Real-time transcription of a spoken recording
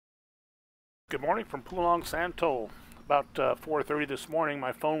Good morning from Pulong Santol. About 4:30 this morning,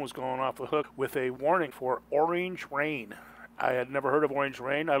 my phone was going off the hook with a warning for orange rain. I had never heard of orange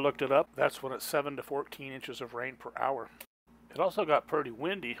rain. I looked it up. That's when it's 7 to 14 inches of rain per hour. It also got pretty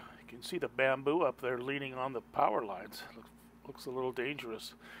windy. You can see the bamboo up there leaning on the power lines. Looks a little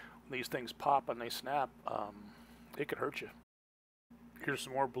dangerous. When these things pop and they snap, it could hurt you. Here's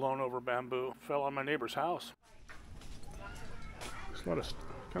some more blown over bamboo. Fell on my neighbor's house. There's a lot of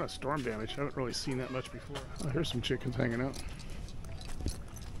kind of storm damage. I haven't really seen that much before. Oh, here's some chickens hanging out.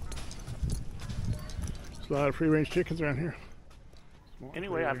 There's a lot of free-range chickens around here.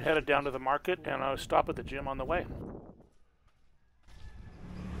 Anyway, I'm headed down to the market, and I'll stop at the gym on the way.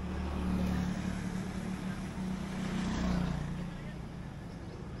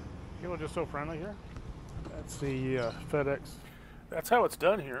 People are just so friendly here. That's the FedEx. That's how it's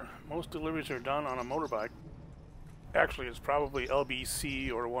done here. Most deliveries are done on a motorbike. Actually, it's probably LBC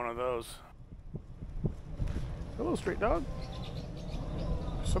or one of those. Hello, street dog.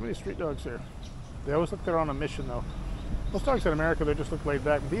 So many street dogs here. They always look they're on a mission, though. Most dogs in America, they just look laid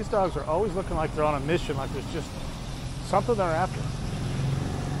back. But these dogs are always looking like they're on a mission, like there's just something they're after.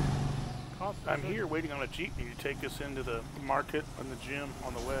 I'm here waiting on a jeepney to take us into the market and the gym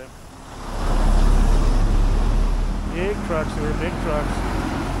on the way. Big trucks here, big trucks.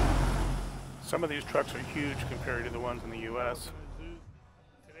 Some of these trucks are huge compared to the ones in the U.S.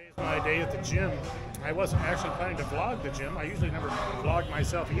 Today's my day at the gym. I wasn't actually planning to vlog the gym. I usually never vlog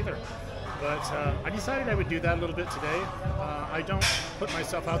myself either. But I decided I would do that a little bit today. I don't put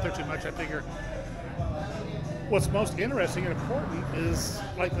myself out there too much. I figure what's most interesting and important is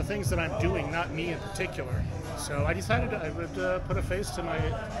like the things that I'm doing, not me in particular. So I decided I would put a face to my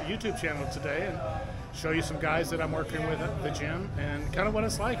YouTube channel today and show you some guys that I'm working with at the gym and kind of what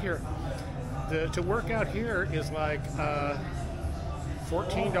it's like here. To work out here is like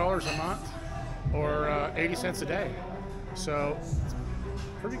 $14 a month or 80 cents a day. So it's a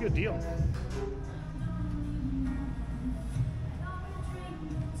pretty good deal.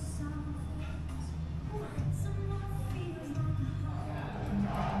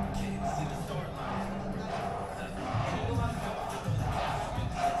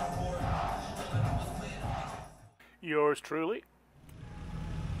 Yours truly.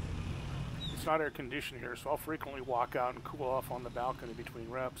 It's not air conditioned here, so I'll frequently walk out and cool off on the balcony between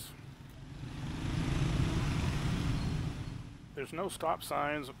reps. There's no stop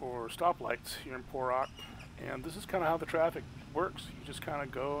signs or stoplights here in Porak, and this is kind of how the traffic works. You just kind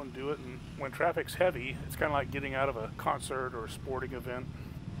of go and do it, and when traffic's heavy, it's kind of like getting out of a concert or a sporting event.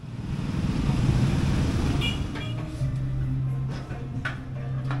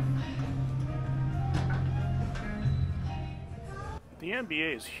 The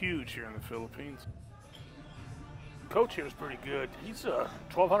NBA is huge here in the Philippines. Coach here is pretty good. He's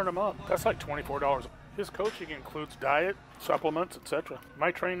 $1,200 a month. That's like $24. His coaching includes diet, supplements, etc. My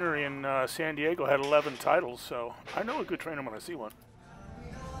trainer in San Diego had 11 titles, so I know a good trainer when I see one.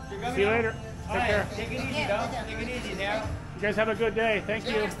 See you later. Take care. Take it easy, dog. Take it easy now. You guys have a good day. Thank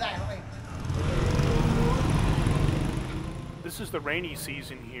you. This is the rainy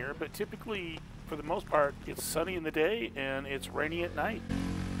season here, but typically, for the most part, it's sunny in the day and it's rainy at night.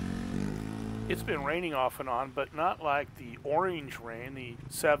 It's been raining off and on, but not like the orange rain, the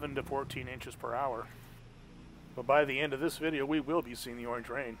 7 to 14 inches per hour. But by the end of this video, we will be seeing the orange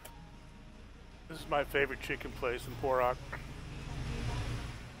rain. This is my favorite chicken place in Porak.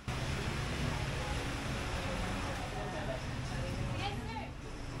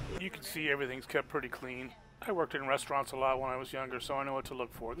 You can see everything's kept pretty clean. I worked in restaurants a lot when I was younger, so I know what to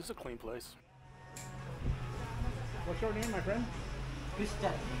look for. This is a clean place. What's your name, my friend? Krista.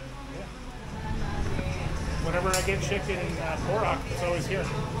 Yeah. Whenever I get chicken in Porak, it's always here.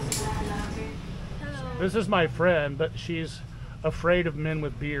 Hello. This is my friend, but she's afraid of men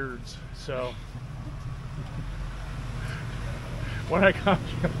with beards, so when I come,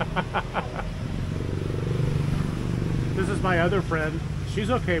 this is my other friend.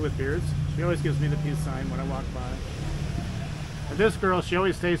 She's okay with beards. She always gives me the peace sign when I walk by. And this girl, she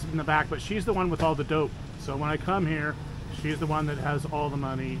always stays in the back, but she's the one with all the dope. So when I come here, she's the one that has all the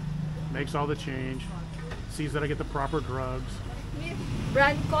money, makes all the change, sees that I get the proper drugs.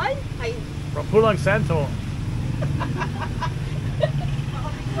 Brand call? Hi. From Pulong Santol.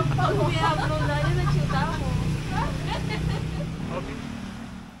 Okay.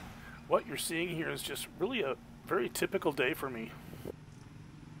 What you're seeing here is just really a very typical day for me.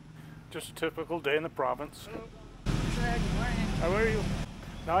 Just a typical day in the province. Good morning. How are you?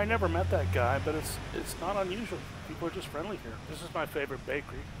 Now, I never met that guy, but it's not unusual. People are just friendly here. This is my favorite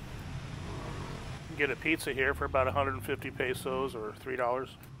bakery. You can get a pizza here for about 150 pesos or $3.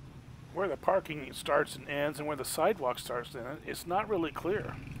 Where the parking starts and ends and where the sidewalk starts and ends, it's not really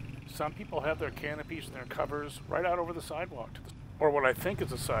clear. Some people have their canopies and their covers right out over the sidewalk, or what I think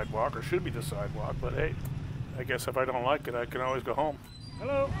is a sidewalk, or should be the sidewalk, but hey, I guess if I don't like it, I can always go home.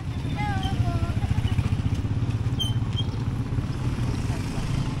 Hello.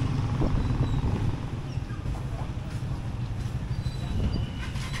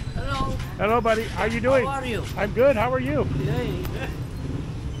 Hello. Hello, buddy. How you doing? How are you? I'm good. How are you? Hey.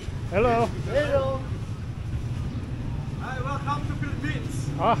 Hello. Hello. Hi, welcome to Philippines.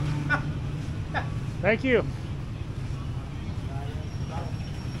 Ah. Thank you.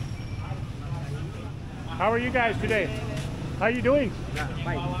 How are you guys today? How you doing?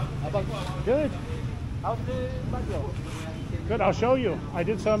 Good. How's the Baguio? Good. I'll show you. I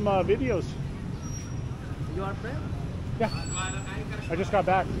did some videos. You are friend? Yeah. I just got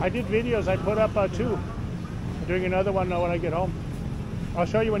back. I did videos. I put up 2. I'm doing another one when I get home. I'll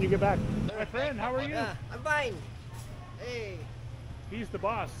show you when you get back. My friend, how are you? Yeah, I'm fine. Hey. He's the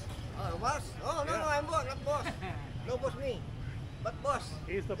boss. Oh, boss? Oh, no, Yeah. no, I'm boss, not boss. No boss me, but boss.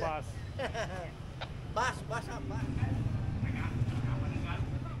 He's the boss. Boss up, boss.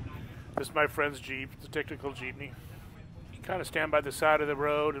 This is my friend's Jeep. It's a technical jeepney. You kind of stand by the side of the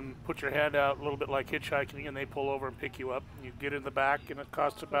road and put your hand out a little bit like hitchhiking, and they pull over and pick you up. You get in the back, and it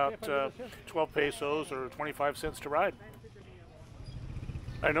costs about 12 pesos or 25 cents to ride.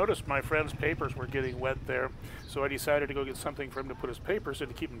 I noticed my friend's papers were getting wet there, so I decided to go get something for him to put his papers in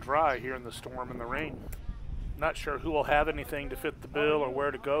to keep them dry here in the storm and the rain. Not sure who will have anything to fit the bill or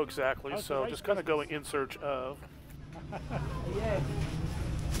where to go exactly, so just kind of going in search of. Yeah.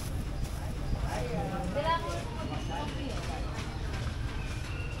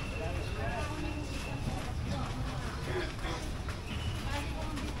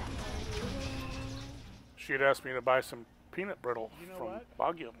 She had asked me to buy some peanut brittle from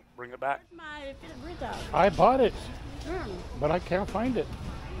Baguio. Bring it back. My peanut butter. I bought it, Mm. but I can't find it.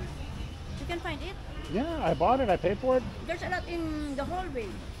 You can find it. Yeah, I bought it. I paid for it. There's a lot in the hallway.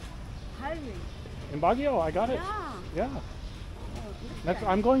 Highway. In Baguio, I got it. Yeah. Yeah.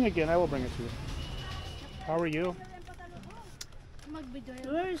 I'm going again. I will bring it to you. How are you?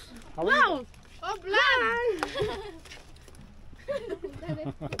 Where's? How are you? Wow! Oh, blind!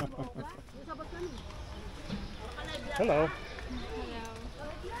 Hello.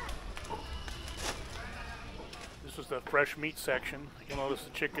 This is the fresh meat section. You'll notice the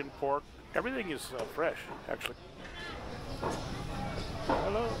chicken, pork. Everything is fresh, actually.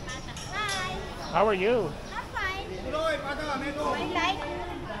 Hello. Hi. How are you? I'm fine. I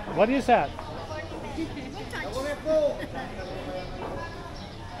like. What is that?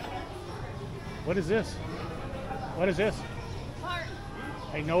 What is this? What is this? Pork.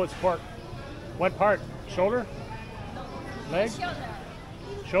 I know it's pork. What part? Shoulder? Leg? Shoulder.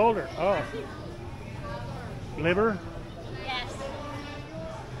 Shoulder. Oh. Liver? Yes.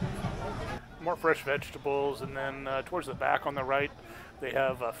 More fresh vegetables, and then towards the back on the right, they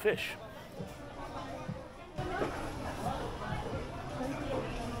have fish.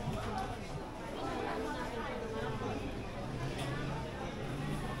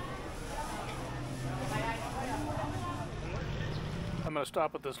 I'm going to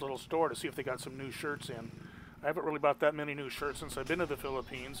stop at this little store to see if they got some new shirts in. I haven't really bought that many new shirts since I've been to the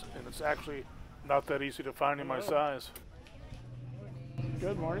Philippines, and it's actually not that easy to find in my size.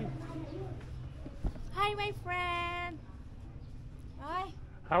 Good morning. Hi, my friend. Hi.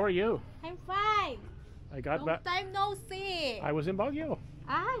 How are you? I'm fine. I got Long back. time no see. I was in Baguio.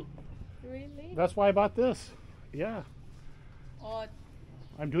 Hi. Really? That's why I bought this. Yeah. Oh,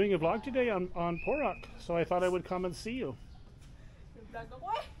 I'm doing a vlog today on Porac, so I thought I would come and see you. vlog ako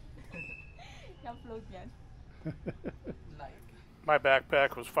eh. I-upload yan. My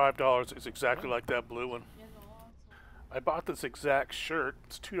backpack was $5. It's exactly like that blue one. I bought this exact shirt.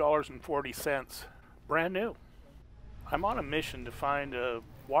 It's $2.40. Brand new. I'm on a mission to find a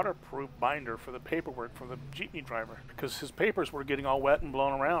waterproof binder for the paperwork for the jeepney driver because his papers were getting all wet and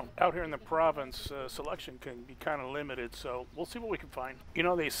blown around. Out here in the province, selection can be kind of limited, so we'll see what we can find. You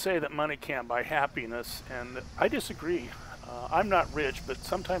know, they say that money can't buy happiness, and I disagree. I'm not rich, but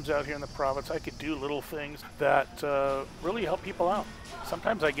sometimes out here in the province I could do little things that really help people out.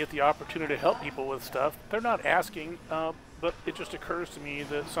 Sometimes I get the opportunity to help people with stuff. They're not asking, but it just occurs to me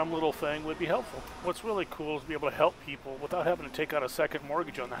that some little thing would be helpful. What's really cool is to be able to help people without having to take out a second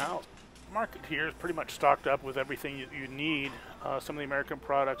mortgage on the house. The market here is pretty much stocked up with everything you need. Some of the American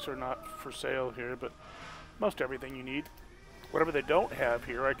products are not for sale here, but most everything you need. Whatever they don't have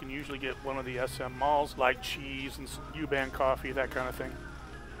here, I can usually get one of the SM malls, like cheese and U-Bahn coffee, that kind of thing.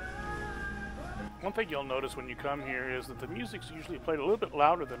 One thing you'll notice when you come here is that the music's usually played a little bit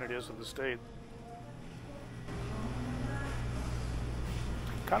louder than it is in the States.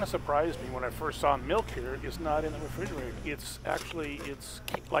 Kind of surprised me when I first saw milk here. It's not in the refrigerator. It's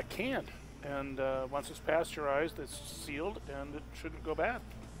like canned, and once it's pasteurized, it's sealed, and it shouldn't go bad.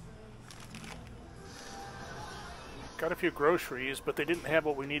 Got a few groceries, but they didn't have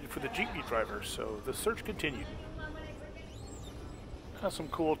what we needed for the jeepney driver, so the search continued. Got some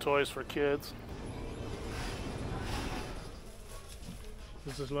cool toys for kids.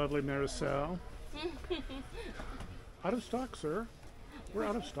 This is lovely Maricel. Out of stock, sir. We're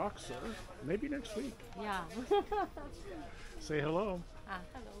out of stock, sir. Maybe next week. Yeah. Say hello.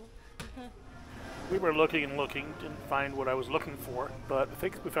 Hello. We were looking and looking, didn't find what I was looking for, but I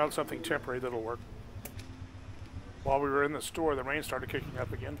think we found something temporary that'll work. While we were in the store, the rain started kicking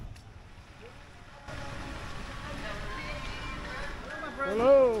up again.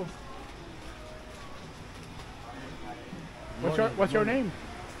 Hello. What's your name?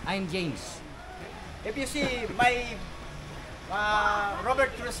 I'm James. If you see my Robert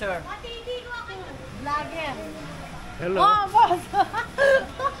Cruiser, Vlogger. Hello. Oh, boss.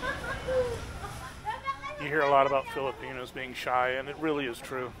 You hear a lot about Filipinos being shy, and it really is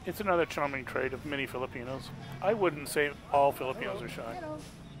true. It's another charming trait of many Filipinos. I wouldn't say all Filipinos are shy.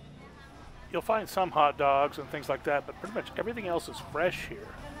 You'll find some hot dogs and things like that, but pretty much everything else is fresh here.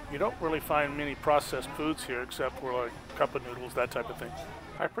 You don't really find many processed foods here except for like cup of noodles, that type of thing.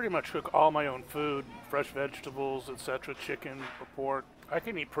 I pretty much cook all my own food, fresh vegetables, etc., chicken or pork. I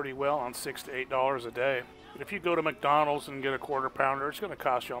can eat pretty well on $6 to $8 a day. But if you go to McDonald's and get a quarter pounder, it's going to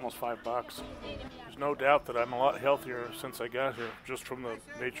cost you almost $5. There's no doubt that I'm a lot healthier since I got here, just from the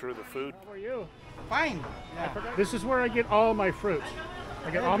nature of the food. How are you? fine. This is where I get all my fruit.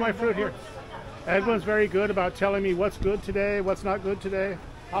 I get all my fruit here. Edwin's very good about telling me what's good today, what's not good today.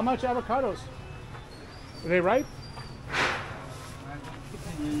 How much avocados? Are they ripe?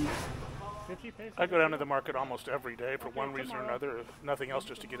 50 pesos. I go down to the market almost every day for one reason or another, if nothing else,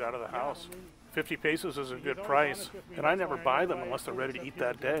 just to get out of the house. 50 pesos is a good price, and I never buy them unless they're ready to eat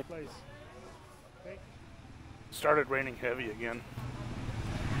that day. It started raining heavy again.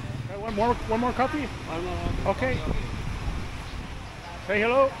 One more coffee? Okay. Say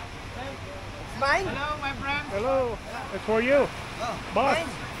hello. Mine? Hello, my friend. Hello. It's for you. Oh, Boss. mine?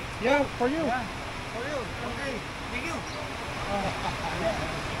 Yeah, for you. Yeah, for you. Okay, thank you.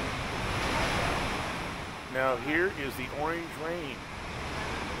 Now here is the orange rain.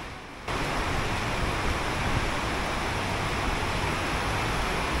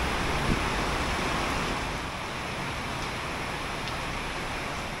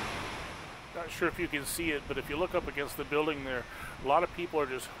 Not sure if you can see it, but if you look up against the building there, a lot of people are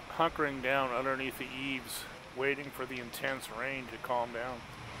just hunkering down underneath the eaves, waiting for the intense rain to calm down.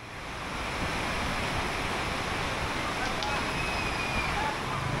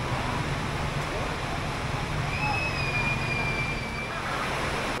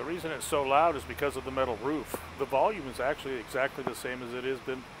 The reason it's so loud is because of the metal roof. The volume is actually exactly the same as it has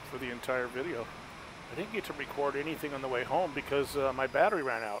been for the entire video. I didn't get to record anything on the way home because my battery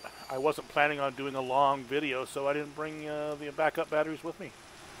ran out. I wasn't planning on doing a long video, so I didn't bring the backup batteries with me.